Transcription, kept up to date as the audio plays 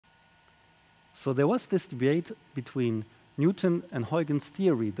So there was this debate between Newton and Huygens'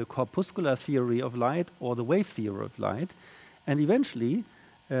 theory, the corpuscular theory of light or the wave theory of light. And eventually,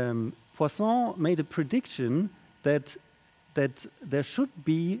 Poisson made a prediction that there should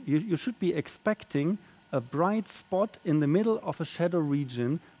be, you should be expecting a bright spot in the middle of a shadow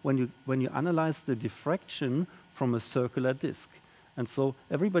region when you analyze the diffraction from a circular disk. And so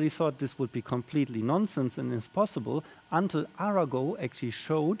everybody thought this would be completely nonsense and impossible until Arago actually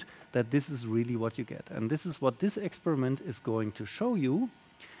showed that this is really what you get. And this is what this experiment is going to show you.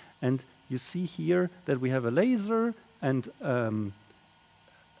 And you see here that we have a laser and a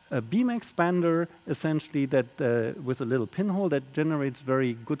beam expander, essentially, that with a little pinhole that generates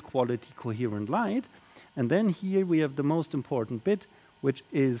very good quality coherent light. And then here we have the most important bit, which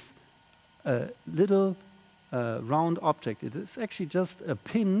is a little round object. It is actually just a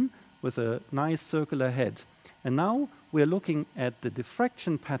pin with a nice circular head. And now we're looking at the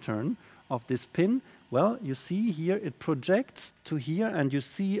diffraction pattern of this pin. Well, you see here it projects to here, and you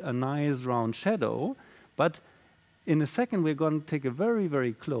see a nice round shadow. But in a second, we're going to take a very,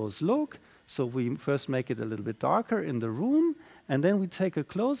 very close look. So we first make it a little bit darker in the room, and then we take a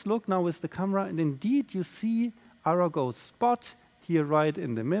close look now with the camera, and indeed you see Arago's spot here right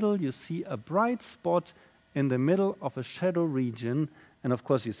in the middle. You see a bright spot in the middle of a shadow region, and of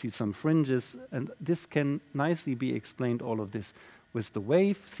course you see some fringes, and this can nicely be explained, all of this, with the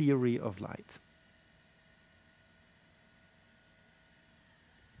wave theory of light.